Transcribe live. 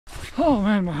Oh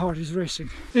man, my heart is racing.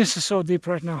 This is so deep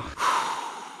right now.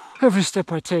 Every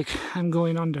step I take, I'm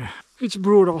going under. It's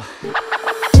brutal.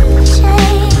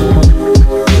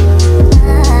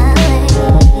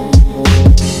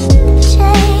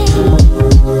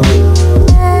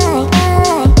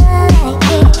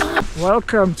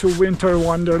 Welcome to winter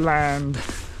wonderland.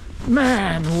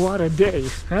 Man, what a day,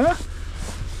 huh?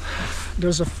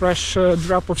 There's a fresh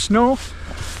drop of snow.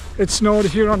 It snowed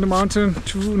here on the mountain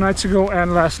 2 nights ago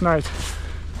and last night.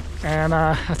 And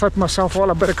I thought to myself,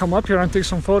 well, I better come up here and take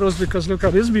some photos because look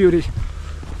at this beauty.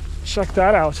 Check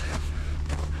that out.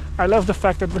 I love the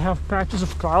fact that we have patches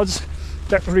of clouds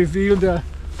that reveal the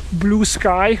blue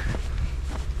sky.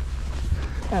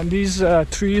 And these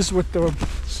trees with the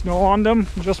snow on them,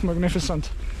 just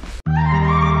magnificent.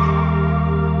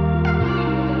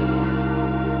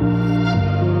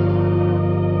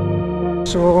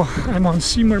 So I'm on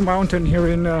Seymour Mountain here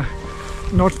in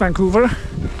North Vancouver.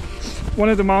 One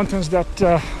of the mountains that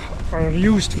are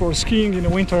used for skiing in the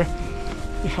winter.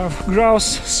 You have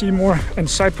Grouse, Seymour and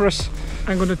Cypress.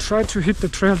 I'm going to try to hit the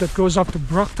trail that goes up to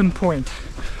Brockton Point,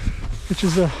 which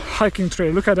is a hiking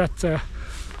trail. Look at that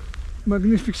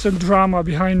magnificent drama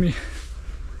behind me.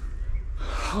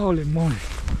 Holy moly.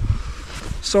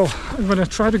 So I'm going to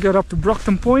try to get up to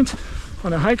Brockton Point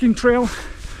on a hiking trail.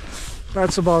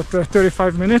 That's about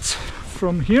 35 minutes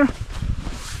from here.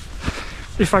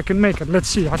 If I can make it, let's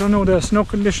see. I don't know the snow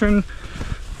condition.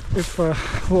 If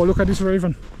oh, look at this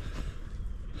raven.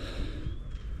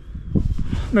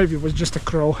 Maybe it was just a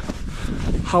crow.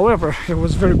 However, it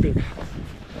was very big.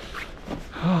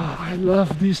 Oh, I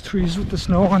love these trees with the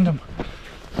snow on them.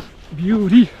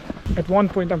 Beauty. At one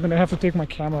point I'm gonna have to take my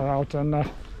camera out and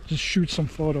just shoot some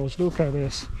photos. Look at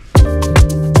this.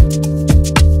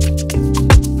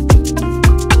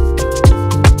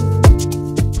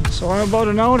 So I'm about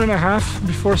an hour and a half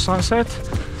before sunset,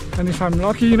 and if I'm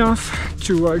lucky enough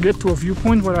to get to a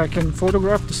viewpoint where I can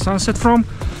photograph the sunset from,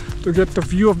 to get the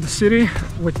view of the city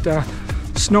with the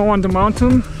snow on the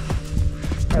mountain,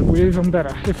 that will be even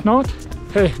better. If not,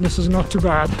 hey, this is not too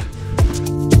bad.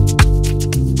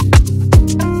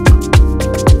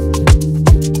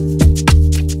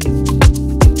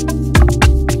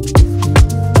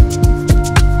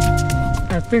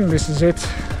 I think this is it,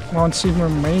 Mount Seymour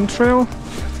main trail.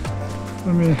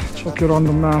 Let me check it on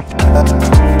the map.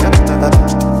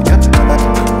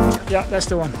 Yeah, that's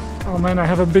the one. Oh man, I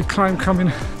have a big climb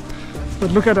coming. But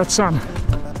look at that sun.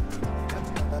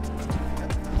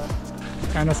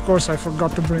 And of course I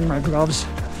forgot to bring my gloves.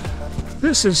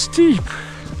 This is steep,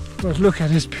 but look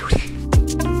at this beauty.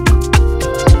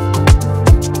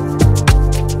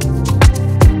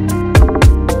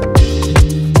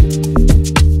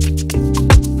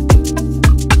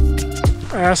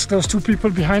 I asked those 2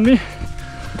 people behind me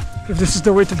if this is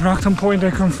the way to Brockton Point.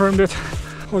 They confirmed it.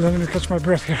 Hold on, let me catch my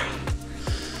breath here.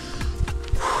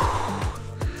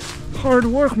 Hard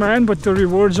work, man, but the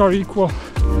rewards are equal.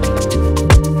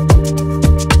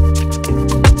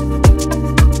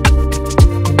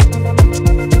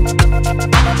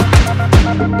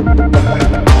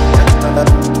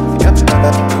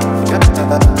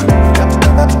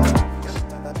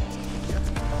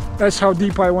 That's how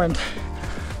deep I went.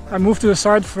 I moved to the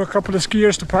side for a couple of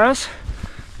skiers to pass.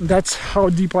 That's how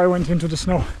deep I went into the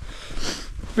snow.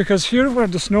 Because here where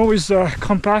the snow is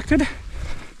compacted,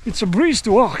 it's a breeze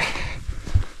to walk.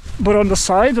 But on the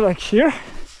side, like here,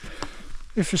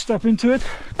 if you step into it,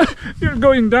 you're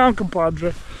going down,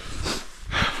 compadre.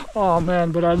 Oh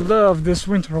man, but I love this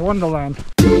winter wonderland.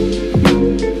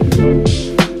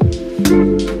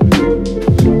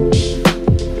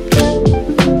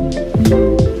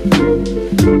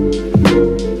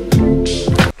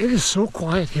 It is so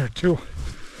quiet here too.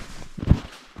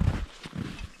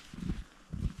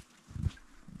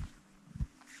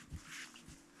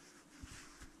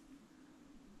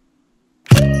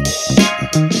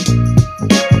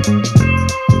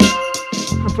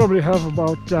 I probably have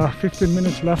about 15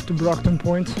 minutes left to Brockton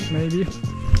Point, maybe.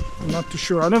 I'm not too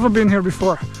sure. I've never been here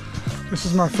before. This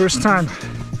is my first time.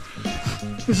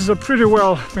 This is a pretty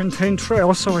well maintained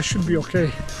trail, so I should be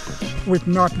okay with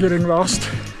not getting lost.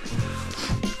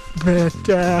 But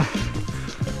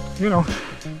you know,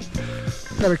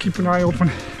 gotta keep an eye open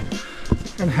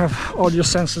and have all your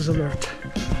senses alert.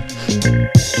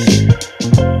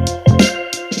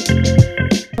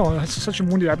 Oh, it's such a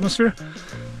moody atmosphere.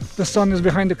 The sun is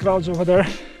behind the clouds over there.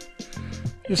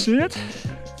 You see it?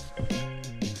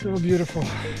 So beautiful.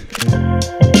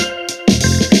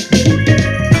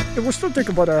 It will still take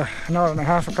about an hour and a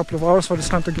half, a couple of hours for the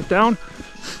sun to get down.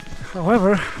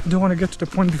 However, I do want to get to the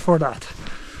point before that.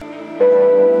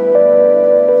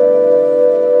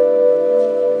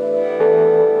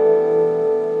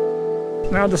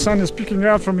 Now the sun is peeking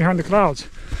out from behind the clouds.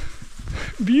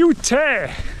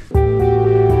 Beauty!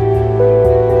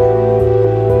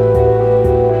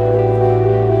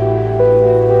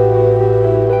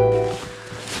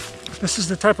 This is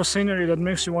the type of scenery that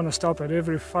makes you want to stop at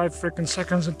every 5 freaking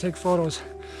seconds and take photos.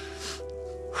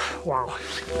 Wow.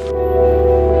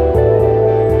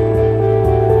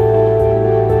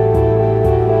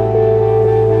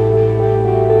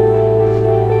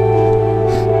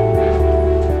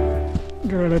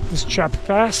 Gotta let this chap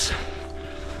pass.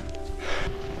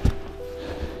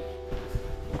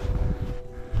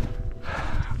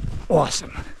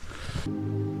 Awesome.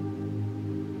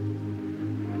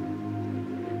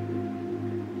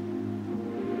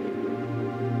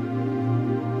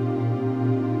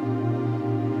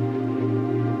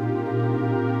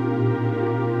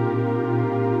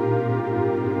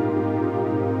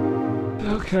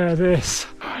 Look at this.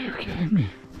 Are you kidding me?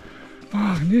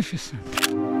 Magnificent.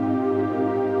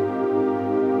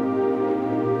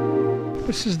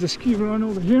 This is the ski run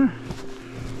over here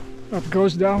that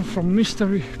goes down from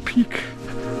Mystery Peak.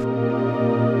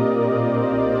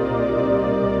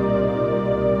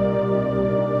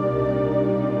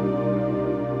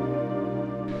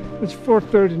 It's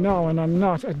 4:30 now and I'm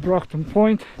not at Brockton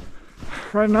Point.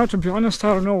 Right now, to be honest,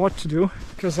 I don't know what to do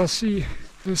because I see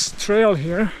this trail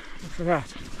here. Look at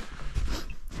that.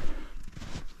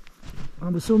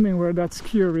 I'm assuming where that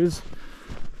skier is,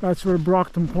 that's where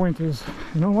Brockton Point is.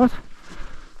 You know what?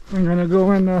 I'm gonna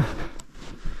go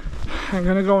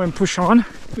and push on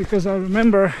because I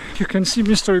remember you can see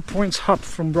Mystery Point's hut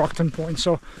from Brockton Point.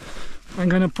 So I'm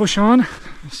gonna push on.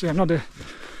 I see another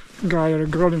guy or a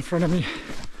girl in front of me.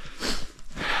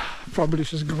 Probably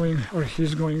she's going, or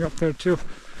he's going up there too.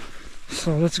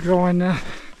 So let's go and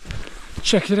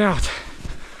check it out.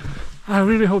 I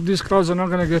really hope these clouds are not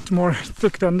gonna get more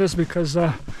thick than this because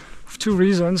of 2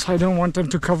 reasons. I don't want them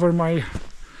to cover my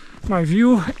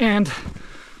view, and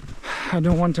I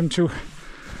don't want them to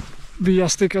be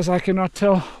as thick as I cannot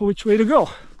tell which way to go.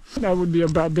 That would be a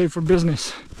bad day for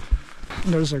business.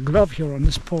 And there's a glove here on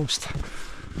this post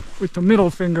with the middle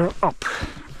finger up.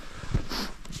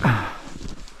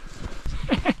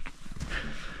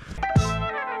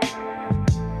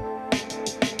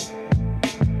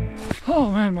 Oh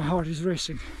man, my heart is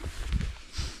racing.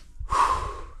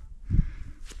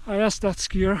 I asked that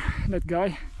skier, that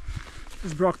guy,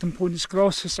 if Brockton Point is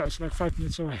close. He said it's like 5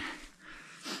 minutes away.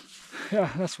 Yeah,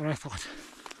 that's what I thought.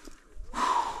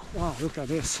 Wow, look at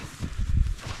this.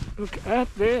 Look at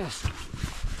this.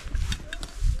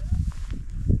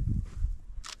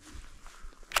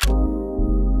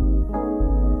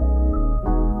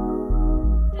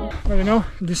 Well, you know,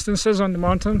 distances on the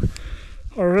mountain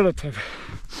are relative.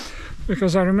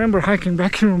 Because I remember hiking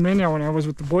back in Romania when I was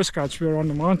with the Boy Scouts. We were on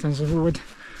the mountains and we would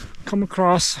come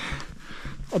across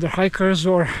other hikers,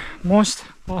 or most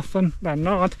often than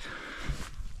not,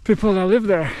 people that live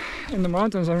there in the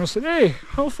mountains, and we said, hey,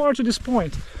 how far to this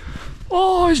point?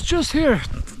 Oh, it's just here,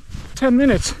 10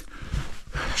 minutes.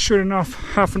 Sure enough,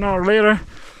 half an hour later,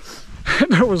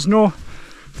 there was no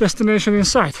destination in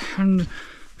sight. And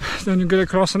then you get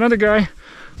across another guy,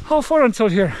 how far until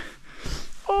here?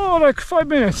 Oh, like 5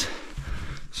 minutes.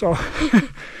 So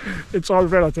it's all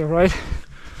relative, right?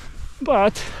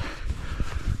 But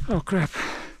oh crap,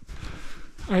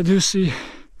 I do see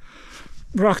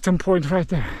Brockton Point right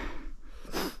there.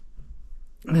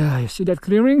 Yeah, you see that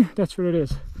clearing? That's where it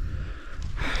is.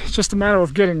 It's just a matter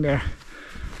of getting there.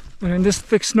 And in this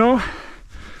thick snow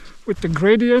with the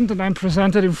gradient that I'm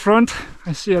presented in front,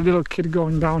 I see a little kid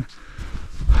going down.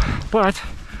 But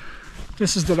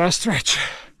this is the last stretch.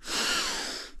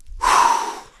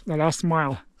 The last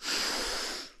mile.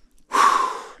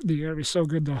 The air is so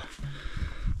good though.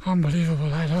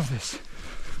 Unbelievable, I love this.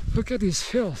 Look at these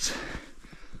hills.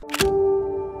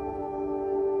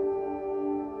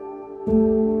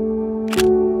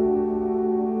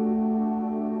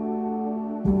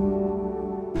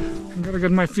 I'm gonna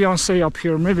get my fiance up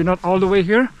here, maybe not all the way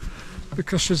here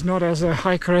because she's not as a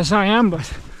hiker as I am,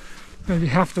 but maybe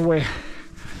half the way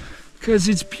because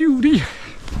it's beauty.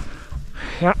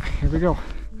 Yeah, here we go.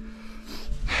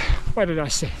 What did I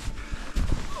say?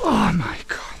 Oh my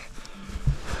god.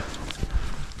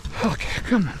 Okay,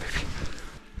 come on, baby.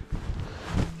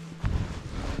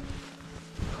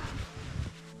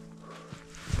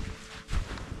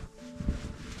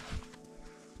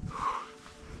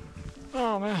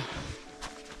 Oh man.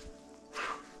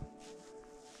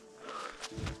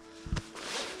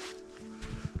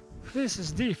 This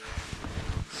is deep.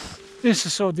 This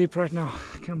is so deep right now.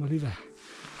 I can't believe it.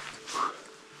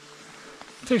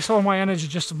 It takes all my energy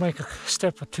just to make a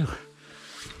step or two.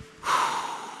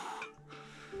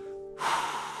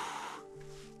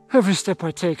 every step I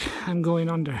take, I'm going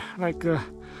under, like a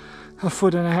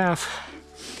foot and a half.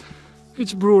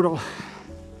 It's brutal.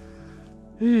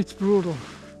 It's brutal.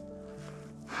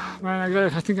 Man,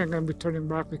 I think I'm gonna be turning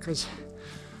back because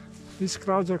these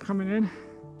clouds are coming in.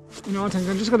 You know what, I'm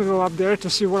just gonna go up there to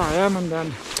see where I am, and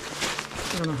then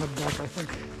I'm gonna head back, I think.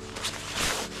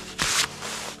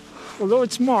 Although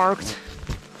it's marked.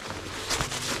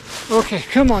 Okay,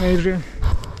 come on, Adrian.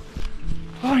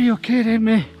 Are you kidding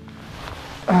me?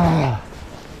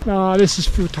 No, this is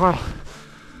futile.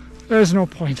 There's no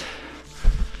point.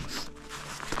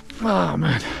 Oh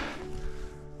man.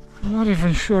 I'm not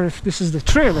even sure if this is the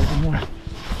trail anymore.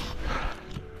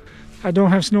 I don't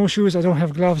have snowshoes, I don't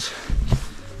have gloves.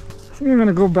 I think I'm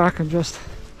gonna go back and just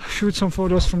shoot some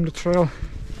photos from the trail,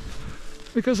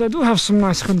 because I do have some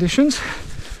nice conditions.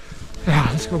 Yeah,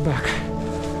 let's go back.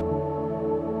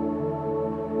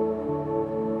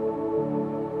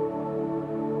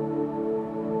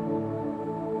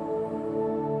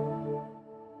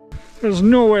 There's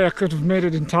no way I could have made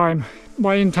it in time.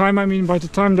 By in time, I mean by the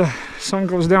time the sun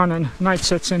goes down and night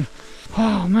sets in.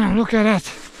 Oh man, look at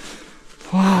that.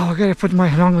 Wow, I gotta put my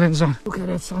long lens on. Look at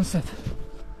that sunset.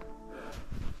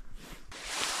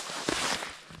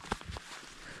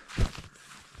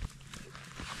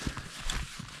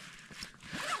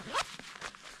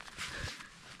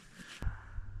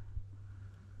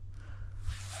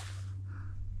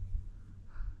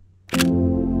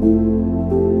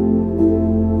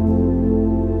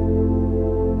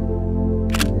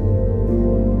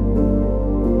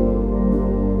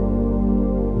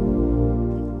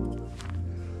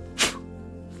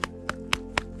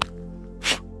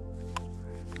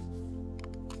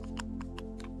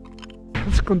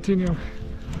 Let's continue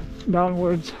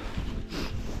downwards.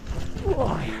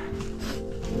 Oh, yeah.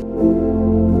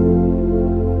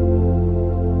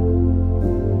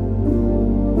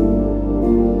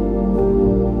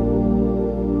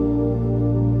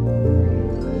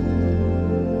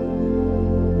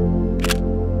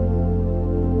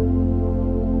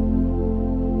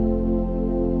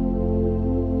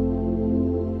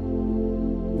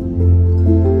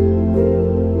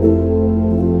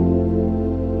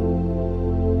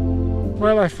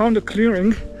 Well, I found a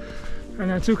clearing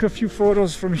and I took a few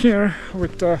photos from here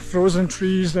with frozen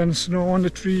trees and snow on the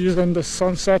trees and the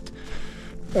sunset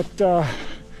and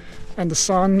the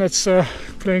sun that's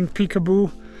playing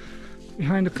peekaboo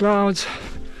behind the clouds.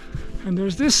 And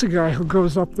there's this guy who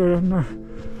goes up there, and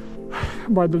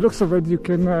by the looks of it you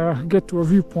can get to a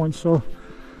viewpoint, so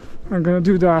I'm gonna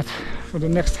do that for the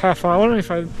next half hour. If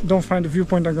I don't find a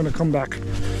viewpoint, I'm gonna come back.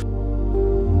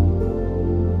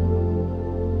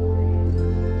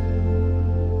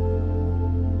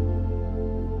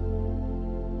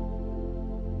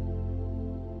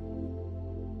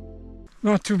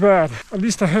 Not too bad. At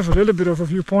least I have a little bit of a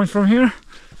viewpoint from here.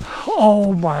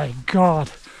 Oh my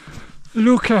god.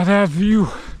 Look at that view.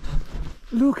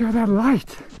 Look at that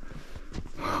light.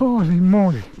 Holy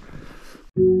moly.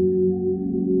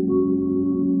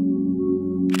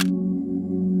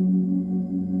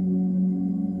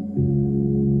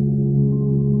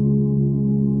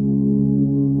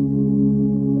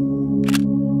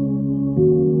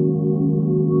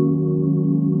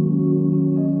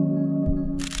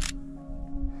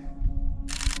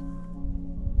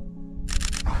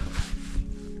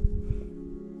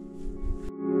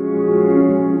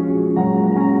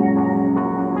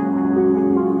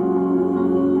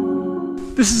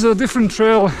 This is a different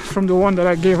trail from the one that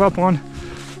I gave up on,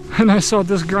 and I saw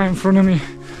this guy in front of me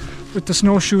with the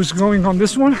snowshoes going on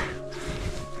this one,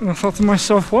 and I thought to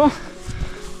myself, well,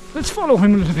 let's follow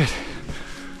him a little bit.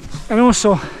 And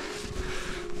also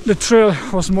the trail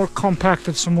was more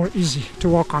compacted, so more easy to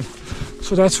walk on,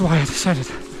 so that's why I decided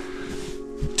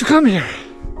to come here.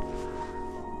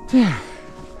 Yeah,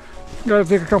 gotta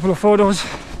take a couple of photos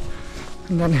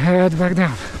and then head back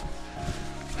down.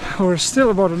 We're still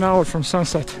about an hour from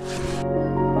sunset.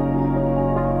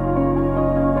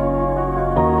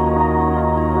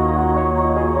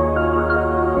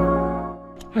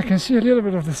 I can see a little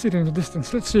bit of the city in the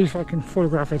distance. Let's see if I can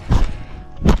photograph it.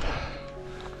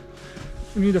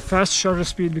 We need a fast shutter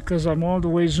speed because I'm all the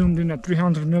way zoomed in at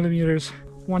 300 millimeters,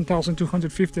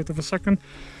 1250th of a second,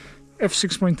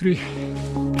 f6.3.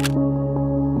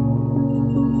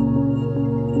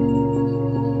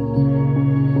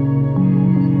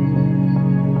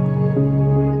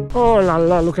 Oh la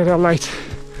la, look at that light.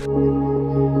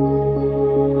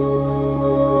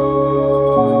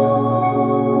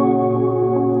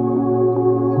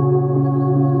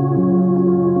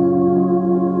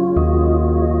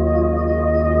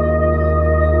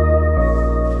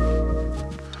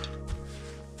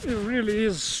 It really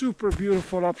is super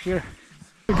beautiful up here.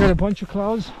 We got a bunch of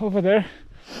clouds over there.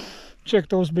 Check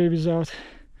those babies out.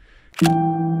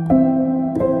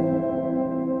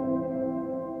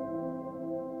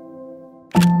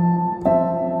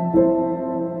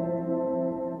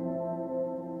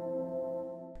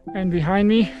 And behind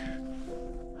me,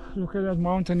 look at that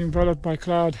mountain enveloped by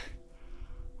cloud.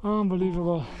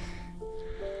 Unbelievable.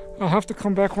 I'll have to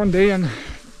come back one day and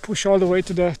push all the way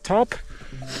to the top.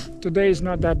 Today is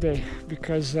not that day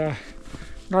because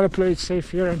gotta play it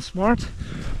safe here and smart.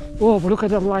 Oh, but look at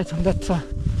that light on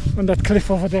that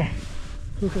cliff over there.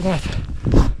 Look at that.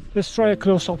 Let's try a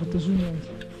close up with the zoom lens.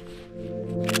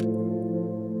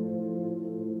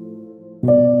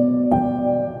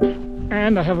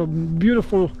 And I have a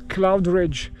beautiful cloud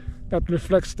ridge that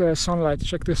reflects the sunlight.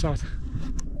 Check this out.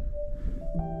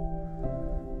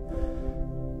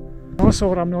 Also,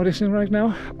 what I'm noticing right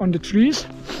now on the trees,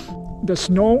 the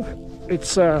snow,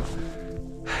 it's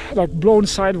like blown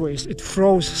sideways. It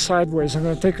froze sideways. I'm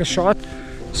gonna take a shot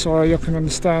so you can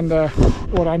understand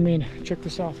what I mean. Check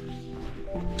this out.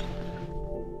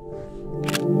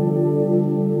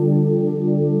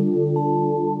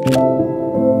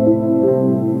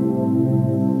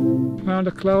 Now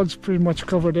the clouds pretty much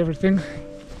covered everything,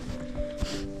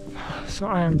 so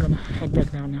I am gonna head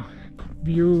back down now.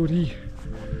 Beauty.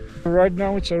 Right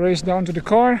now it's a race down to the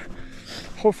car.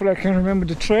 Hopefully I can remember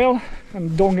the trail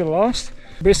and don't get lost.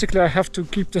 Basically I have to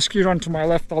keep the ski run to my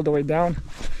left all the way down,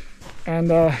 and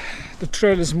the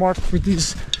trail is marked with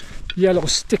these yellow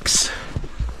sticks.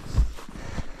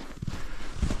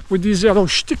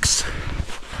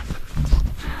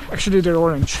 Actually they're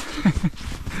orange.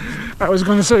 I was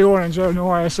gonna say orange, I don't know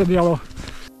why I said yellow.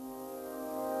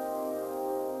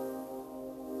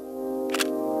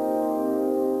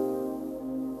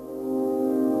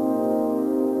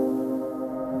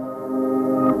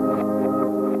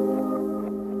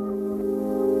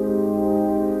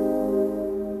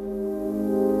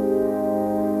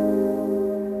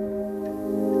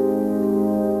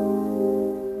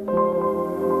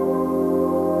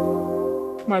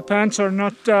 My pants are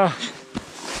not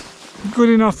good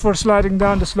enough for sliding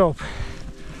down the slope.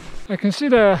 I can see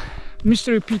the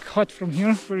Mystery Peak hut from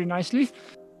here very nicely.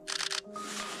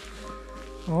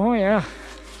 Oh yeah.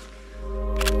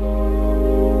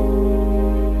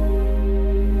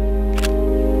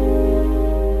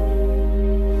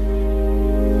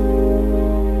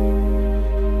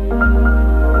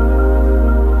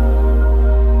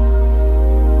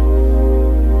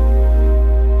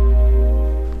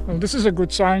 Well, this is a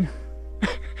good sign.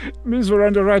 It means we're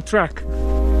on the right track.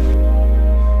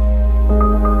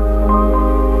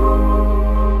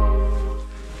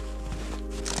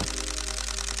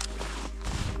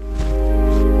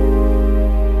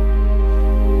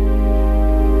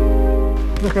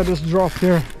 Look at this drop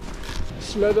here.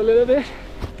 Sled a little bit.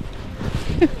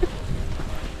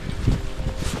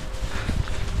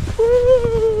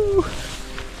 Woo!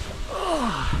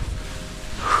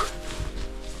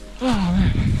 Oh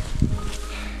man.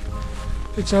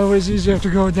 It's always easier to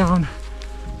go down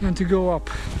than to go up.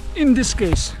 In this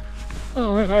case.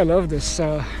 Oh man, I love this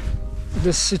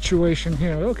this situation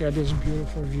here. Look at this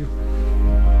beautiful view.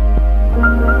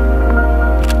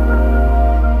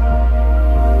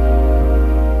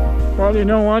 Well, you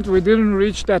know what? We didn't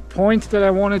reach that point that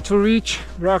I wanted to reach,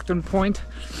 Brockton Point.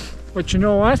 But you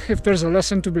know what? If there's a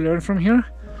lesson to be learned from here,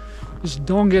 is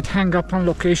don't get hung up on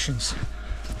locations.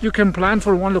 You can plan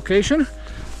for one location,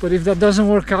 but if that doesn't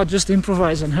work out, just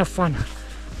improvise and have fun.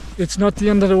 It's not the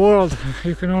end of the world.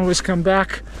 You can always come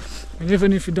back, and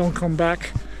even if you don't come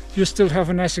back, you still have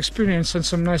a nice experience and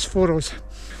some nice photos.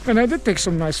 And I did take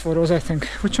some nice photos, I think,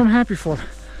 which I'm happy for.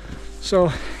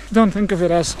 So don't think of it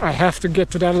as I have to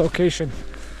get to that location,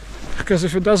 because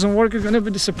if it doesn't work, you're gonna be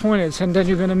disappointed, and then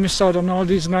you're gonna miss out on all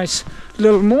these nice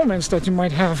little moments that you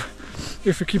might have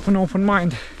if you keep an open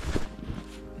mind.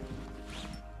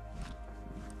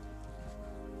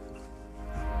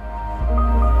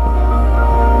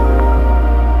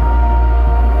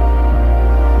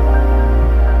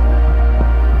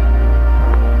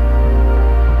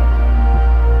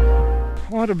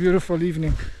 What a beautiful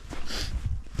evening.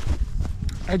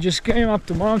 I just came up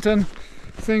the mountain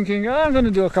thinking, oh, I'm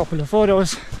gonna do a couple of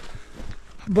photos,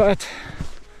 but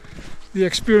the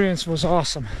experience was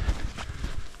awesome.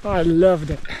 I loved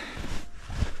it.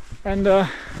 And I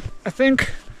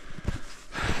think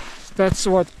that's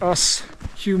what us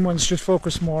humans should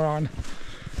focus more on.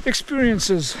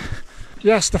 Experiences.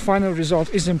 Yes, the final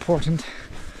result is important,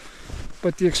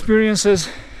 but the experiences,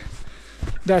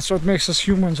 that's what makes us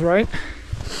humans, right?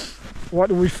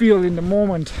 What we feel in the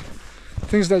moment,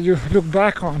 things that you look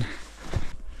back on.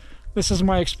 This is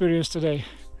my experience today,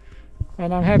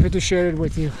 and I'm happy to share it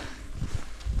with you.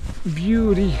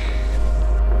 Beauty.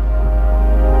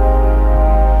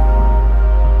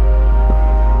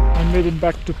 I made it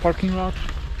back to parking lot.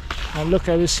 Now look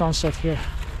at this sunset here.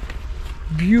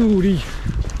 Beauty.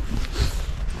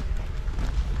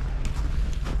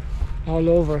 All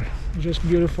over, just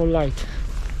beautiful light.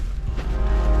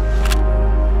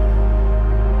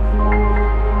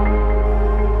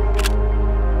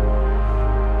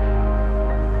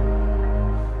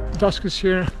 Dusk is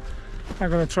here.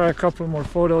 I'm gonna try a couple more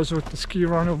photos with the ski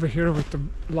run over here with the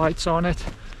lights on it,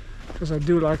 because I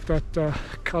do like that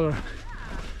color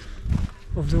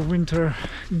of the winter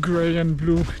gray and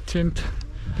blue tint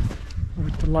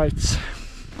with the lights.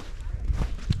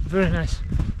 Very nice,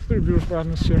 very beautiful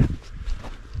atmosphere.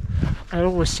 I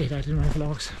always say that in my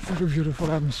vlogs, very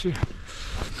beautiful atmosphere.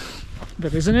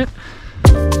 But isn't it?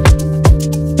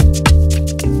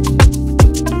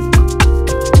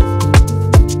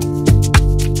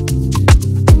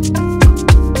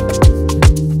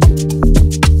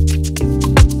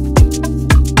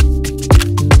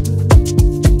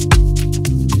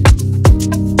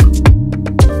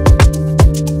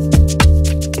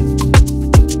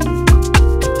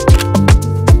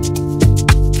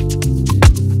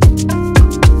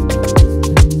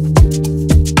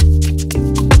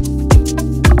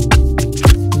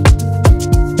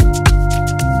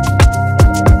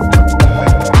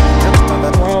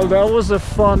 That was a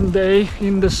fun day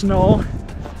in the snow,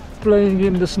 playing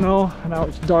in the snow. Now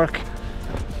it's dark.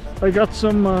 I got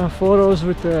some photos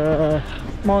with the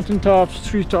mountaintops,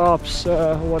 treetops,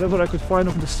 whatever I could find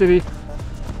of the city.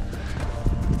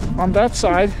 On that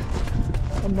side,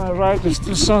 on my right, there's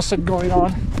still sunset going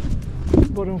on,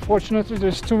 but unfortunately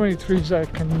there's too many trees. I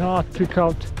cannot pick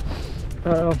out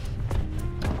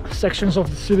sections of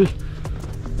the city.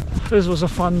 This was a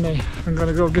fun day. I'm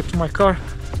gonna go get to my car,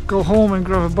 go home and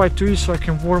grab a bite to eat so I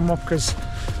can warm up, because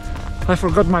I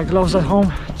forgot my gloves at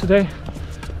home today,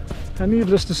 and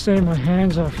needless to say my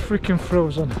hands are freaking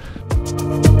frozen.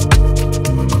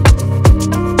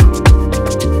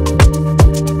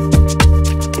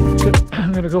 Okay,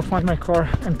 I'm gonna go find my car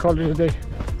and call it a day.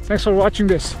 Thanks for watching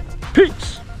this.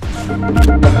 Peace!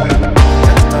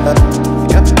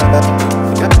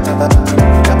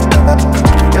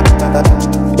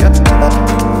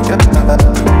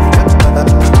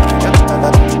 Yep.